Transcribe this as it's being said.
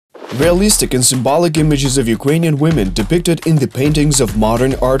Realistic and symbolic images of Ukrainian women depicted in the paintings of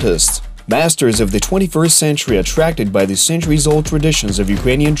modern artists, masters of the 21st century attracted by the centuries-old traditions of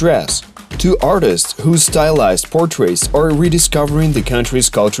Ukrainian dress. Two artists whose stylized portraits are rediscovering the country's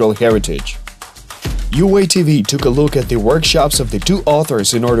cultural heritage. UATV took a look at the workshops of the two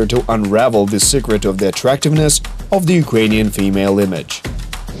authors in order to unravel the secret of the attractiveness of the Ukrainian female image.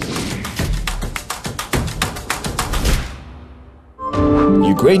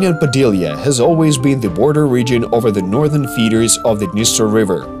 Ukrainian Podillia has always been the border region over the northern feeders of the Dniester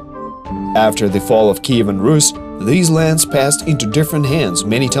River. After the fall of Kievan Rus, these lands passed into different hands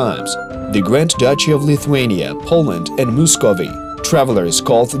many times. The Grand Duchy of Lithuania, Poland, and Muscovy. Travelers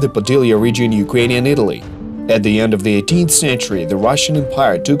called the Podillia region Ukrainian Italy. At the end of the 18th century, the Russian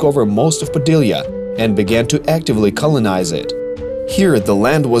Empire took over most of Podillia and began to actively colonize it. Here, the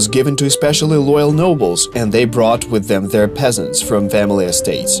land was given to especially loyal nobles, and they brought with them their peasants from family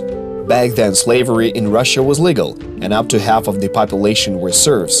estates. Back then, slavery in Russia was legal, and up to half of the population were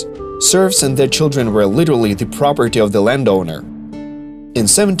serfs. Serfs and their children were literally the property of the landowner. In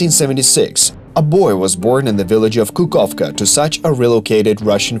 1776, a boy was born in the village of Kukovka to such a relocated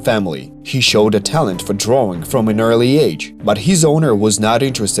Russian family. He showed a talent for drawing from an early age, but his owner was not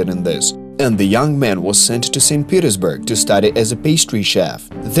interested in this, and the young man was sent to St. Petersburg to study as a pastry chef.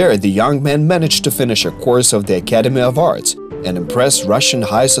 There, the young man managed to finish a course of the Academy of Arts and impress Russian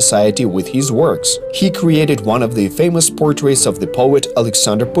high society with his works. He created one of the famous portraits of the poet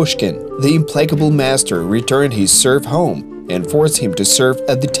Alexander Pushkin. The implacable master returned his serf home and forced him to serve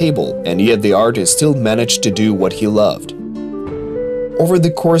at the table, and yet the artist still managed to do what he loved. Over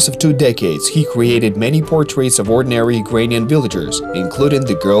the course of 2 decades, he created many portraits of ordinary Ukrainian villagers, including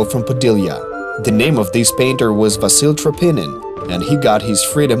the girl from Podillia. The name of this painter was Vasil Tropinin, and he got his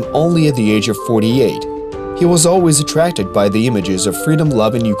freedom only at the age of 48. He was always attracted by the images of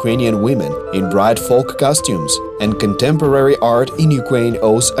freedom-loving Ukrainian women in bright folk costumes, and contemporary art in Ukraine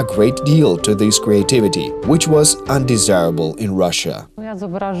owes a great deal to this creativity, which was undesirable in Russia.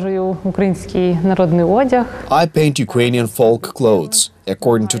 I paint Ukrainian folk clothes,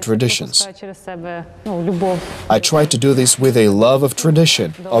 according to traditions. I try to do this with a love of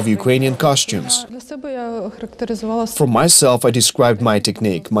tradition, of Ukrainian costumes. For myself, I described my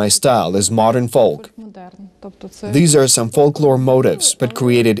technique, my style, as modern folk. These are some folklore motifs, but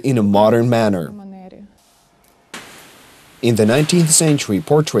created in a modern manner. In the 19th century,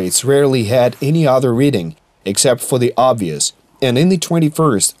 portraits rarely had any other reading, except for the obvious, and in the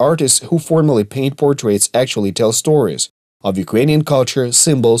 21st, artists who formally paint portraits actually tell stories of Ukrainian culture,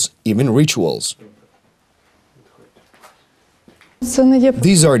 symbols, even rituals.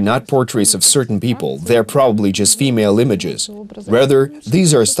 These are not portraits of certain people, they are probably just female images. Rather,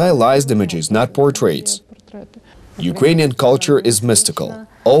 these are stylized images, not portraits. Ukrainian culture is mystical.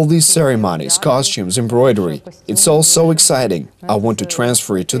 All these ceremonies, costumes, embroidery, it's all so exciting. I want to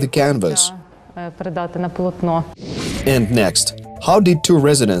transfer it to the canvas. And next, how did two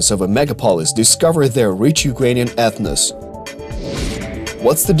residents of a megapolis discover their rich Ukrainian ethnos?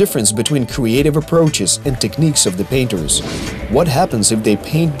 What's the difference between creative approaches and techniques of the painters? What happens if they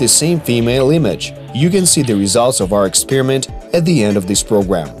paint the same female image? You can see the results of our experiment at the end of this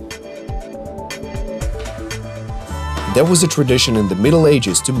program. There was a tradition in the Middle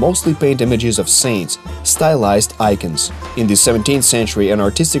Ages to mostly paint images of saints, stylized icons. In the 17th century, an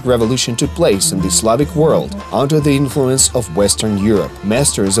artistic revolution took place in the Slavic world under the influence of Western Europe.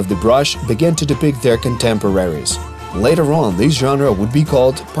 Masters of the brush began to depict their contemporaries. Later on, this genre would be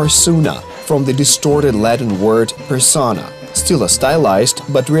called persona, from the distorted Latin word persona, still a stylized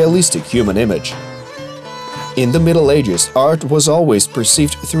but realistic human image. In the Middle Ages, art was always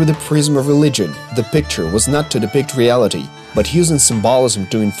perceived through the prism of religion. The picture was not to depict reality, but using symbolism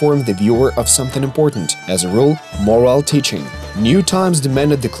to inform the viewer of something important, as a rule, moral teaching. New times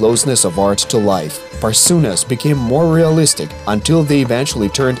demanded the closeness of art to life. Personas became more realistic until they eventually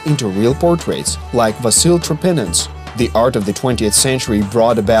turned into real portraits, like Vasil Tropinin's. The art of the 20th century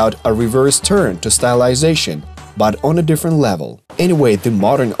brought about a reverse turn to stylization, but on a different level. Anyway, the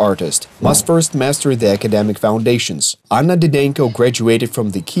modern artist must first master the academic foundations. Anna Didenko graduated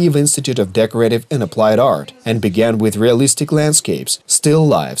from the Kyiv Institute of Decorative and Applied Art and began with realistic landscapes, still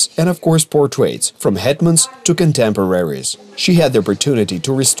lifes, and of course portraits, from hetmans to contemporaries. She had the opportunity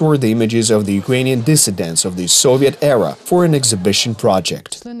to restore the images of the Ukrainian dissidents of the Soviet era for an exhibition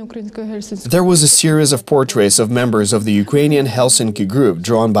project. There was a series of portraits of members of the Ukrainian Helsinki group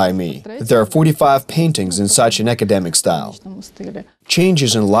drawn by me. There are 45 paintings in such an academic style.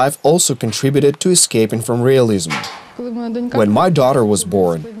 Changes in life also contributed to escaping from realism. When my daughter was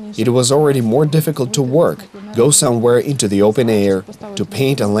born, it was already more difficult to work, go somewhere into the open air, to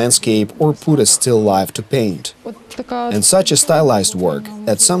paint a landscape or put a still life to paint. And such a stylized work,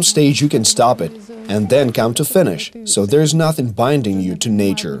 at some stage you can stop it and then come to finish, so there's nothing binding you to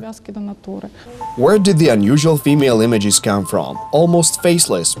nature. Where did the unusual female images come from? Almost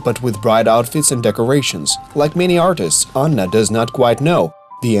faceless, but with bright outfits and decorations. Like many artists, Anna does not quite know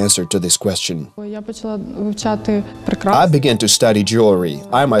the answer to this question. I began to study jewelry.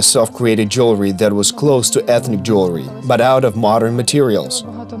 I myself created jewelry that was close to ethnic jewelry, but out of modern materials.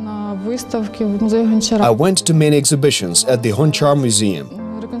 I went to many exhibitions at the Honchar Museum,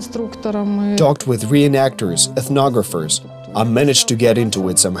 talked with reenactors, ethnographers. I managed to get into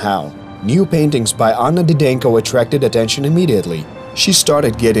it somehow. New paintings by Anna Didenko attracted attention immediately. She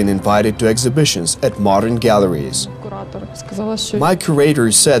started getting invited to exhibitions at modern galleries. My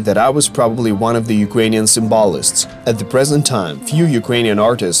curator said that I was probably one of the Ukrainian symbolists. At the present time, few Ukrainian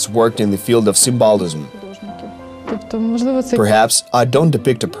artists worked in the field of symbolism. Perhaps I don't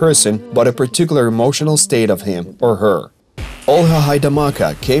depict a person, but a particular emotional state of him or her. Olha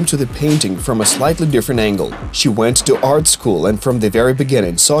Haidamaka came to the painting from a slightly different angle. She went to art school and from the very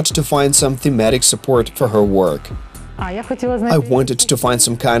beginning sought to find some thematic support for her work. I wanted to find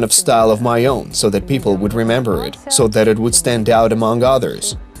some kind of style of my own, so that people would remember it, so that it would stand out among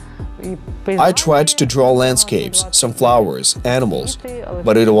others. I tried to draw landscapes, some flowers, animals,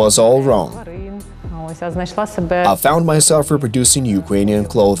 but it was all wrong. I found myself reproducing Ukrainian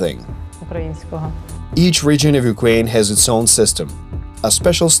clothing. Each region of Ukraine has its own system, a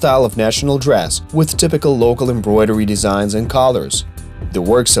special style of national dress with typical local embroidery designs and colors. The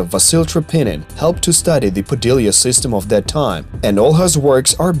works of Vasil Tropinin helped to study the Podillia system of that time, and Olha's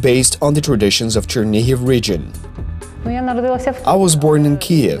works are based on the traditions of Chernihiv region. I was born in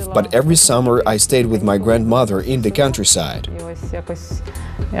Kiev, but every summer I stayed with my grandmother in the countryside.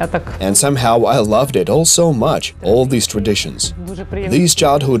 And somehow I loved it all so much, all these traditions. These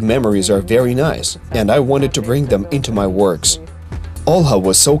childhood memories are very nice, and I wanted to bring them into my works. Olha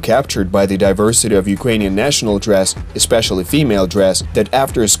was so captured by the diversity of Ukrainian national dress, especially female dress, that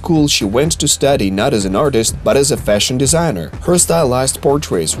after school she went to study not as an artist, but as a fashion designer. Her stylized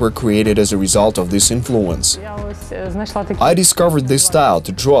portraits were created as a result of this influence. I discovered this style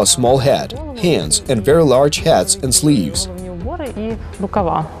to draw a small head, hands, and very large hats and sleeves.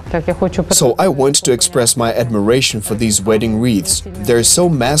 So I want to express my admiration for these wedding wreaths. They're so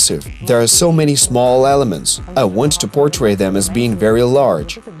massive, there are so many small elements. I want to portray them as being very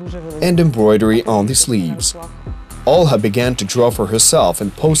large. And embroidery on the sleeves. Olha began to draw for herself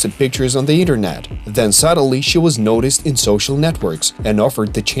and posted pictures on the internet. Then suddenly she was noticed in social networks and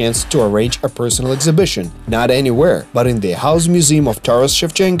offered the chance to arrange a personal exhibition, not anywhere, but in the House Museum of Taras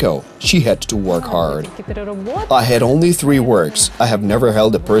Shevchenko. She had to work hard. I had only 3 works. I have never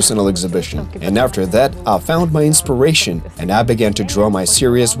held a personal exhibition. And after that, I found my inspiration and I began to draw my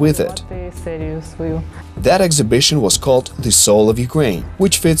series with it. That exhibition was called The Soul of Ukraine,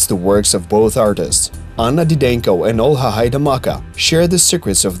 which fits the works of both artists. Anna Didenko and Olha Haidamaka share the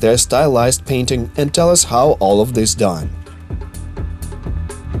secrets of their stylized painting and tell us how all of this done.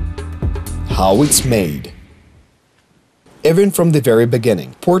 How it's made. Even from the very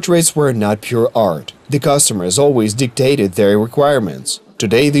beginning, portraits were not pure art. The customers always dictated their requirements.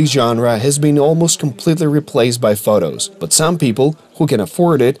 Today, this genre has been almost completely replaced by photos, but some people who can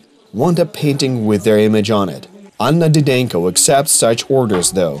afford it want a painting with their image on it. Anna Didenko accepts such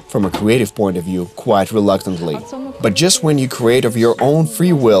orders, though, from a creative point of view, quite reluctantly. But just when you create of your own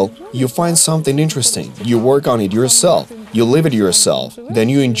free will, you find something interesting, you work on it yourself, you live it yourself, then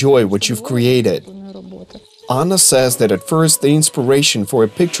you enjoy what you've created. Anna says that at first the inspiration for a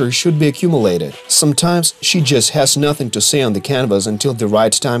picture should be accumulated. Sometimes she just has nothing to say on the canvas until the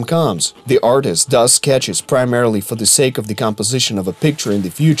right time comes. The artist does sketches primarily for the sake of the composition of a picture in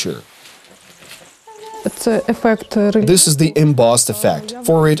the future. This is the embossed effect.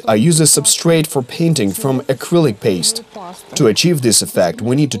 For it, I use a substrate for painting from acrylic paste. To achieve this effect,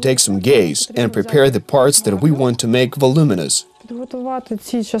 we need to take some gaze and prepare the parts that we want to make voluminous. I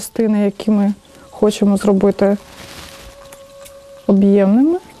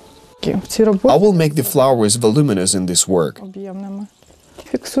will make the flowers voluminous in this work.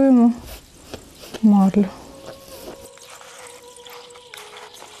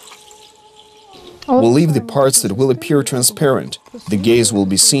 We'll leave the parts that will appear transparent. The gaze will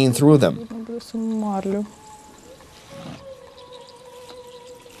be seen through them.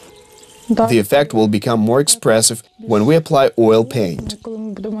 The effect will become more expressive when we apply oil paint.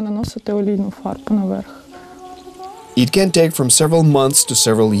 It can take from several months to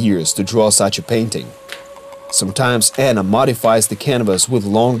several years to draw such a painting. Sometimes Anna modifies the canvas with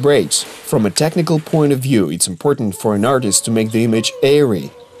long breaks. From a technical point of view, it's important for an artist to make the image airy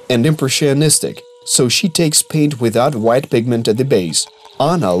and impressionistic, so she takes paint without white pigment at the base.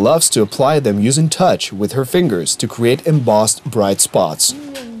 Anna loves to apply them using touch with her fingers to create embossed bright spots.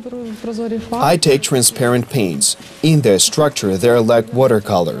 I take transparent paints. In their structure, they are like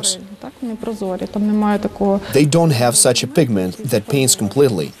watercolors. They don't have such a pigment that paints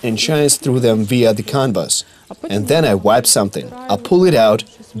completely and shines through them via the canvas. And then I wipe something. I pull it out,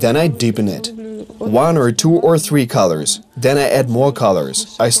 then I deepen it. 1 or 2 or 3 colors. Then I add more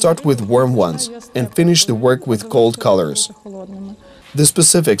colors. I start with warm ones and finish the work with cold colors. The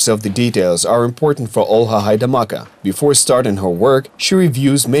specifics of the details are important for Olga Haidamaka. Before starting her work, she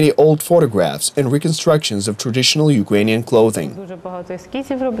reviews many old photographs and reconstructions of traditional Ukrainian clothing.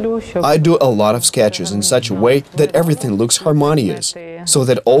 I do a lot of sketches in such a way that everything looks harmonious, so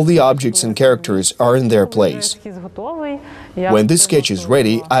that all the objects and characters are in their place. When this sketch is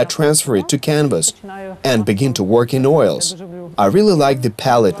ready, I transfer it to canvas and begin to work in oils. I really like the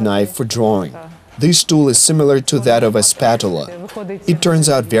palette knife for drawing. This tool is similar to that of a spatula. It turns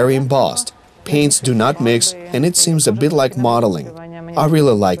out very embossed. Paints do not mix, and it seems a bit like modeling. I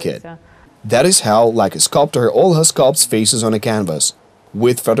really like it. That is how, like a sculptor, Olga sculpts faces on a canvas,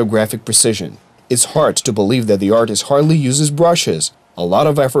 with photographic precision. It's hard to believe that the artist hardly uses brushes. A lot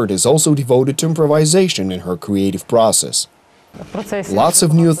of effort is also devoted to improvisation in her creative process. Lots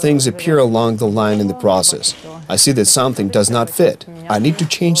of new things appear along the line in the process. I see that something does not fit. I need to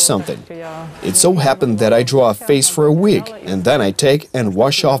change something. It so happened that I draw a face for a wig, and then I take and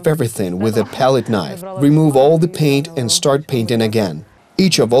wash off everything with a palette knife, remove all the paint and start painting again.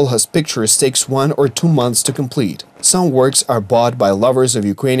 Each of Olga's pictures takes 1 or 2 months to complete. Some works are bought by lovers of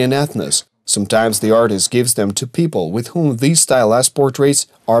Ukrainian ethnos. Sometimes the artist gives them to people with whom these stylized portraits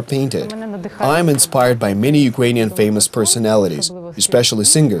are painted. I am inspired by many Ukrainian famous personalities, especially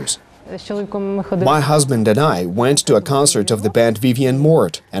singers. My husband and I went to a concert of the band Vivian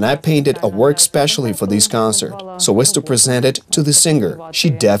Mort, and I painted a work specially for this concert, so as to present it to the singer. She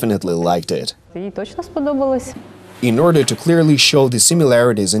definitely liked it. In order to clearly show the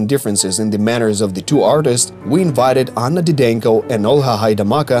similarities and differences in the manners of the two artists, we invited Anna Didenko and Olga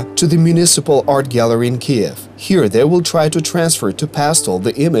Haidamaka to the Municipal Art Gallery in Kiev. Here they will try to transfer to pastel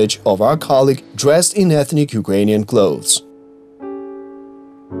the image of our colleague dressed in ethnic Ukrainian clothes.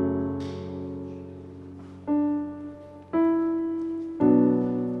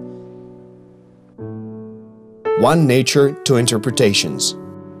 One nature, two interpretations.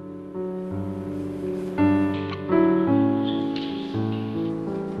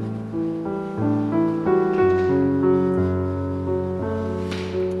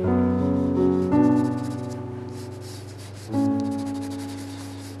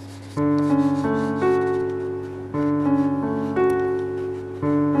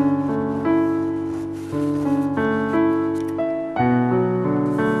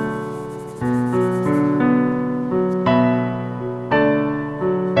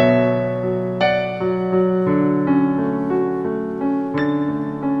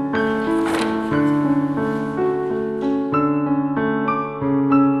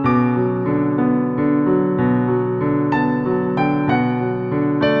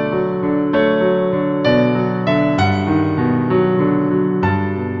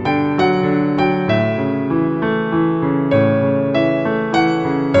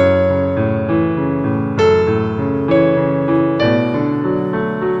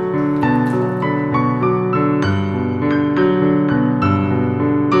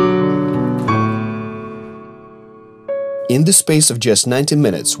 In the space of just 90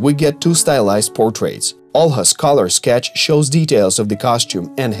 minutes, we get 2 stylized portraits. Olga's color sketch shows details of the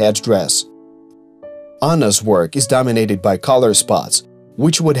costume and headdress. Anna's work is dominated by color spots,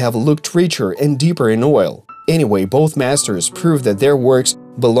 which would have looked richer and deeper in oil. Anyway, both masters prove that their works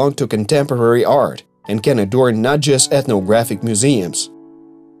belong to contemporary art and can adorn not just ethnographic museums.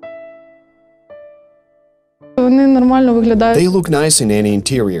 They look nice in any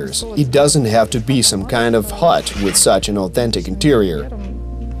interiors. It doesn't have to be some kind of hut with such an authentic interior.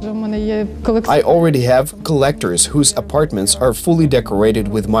 I already have collectors whose apartments are fully decorated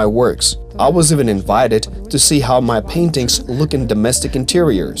with my works. I was even invited to see how my paintings look in domestic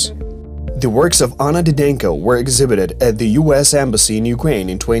interiors. The works of Anna Didenko were exhibited at the US Embassy in Ukraine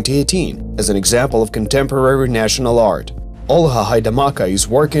in 2018 as an example of contemporary national art. Olga Haidamaka is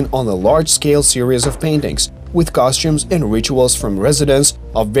working on a large-scale series of paintings with costumes and rituals from residents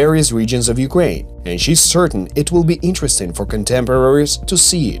of various regions of Ukraine, and she's certain it will be interesting for contemporaries to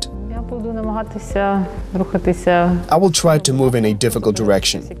see it. I will try to move in a difficult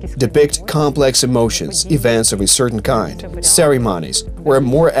direction, depict complex emotions, events of a certain kind, ceremonies, where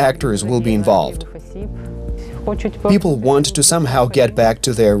more actors will be involved. People want to somehow get back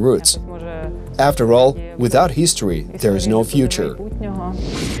to their roots. After all, without history, there is no future.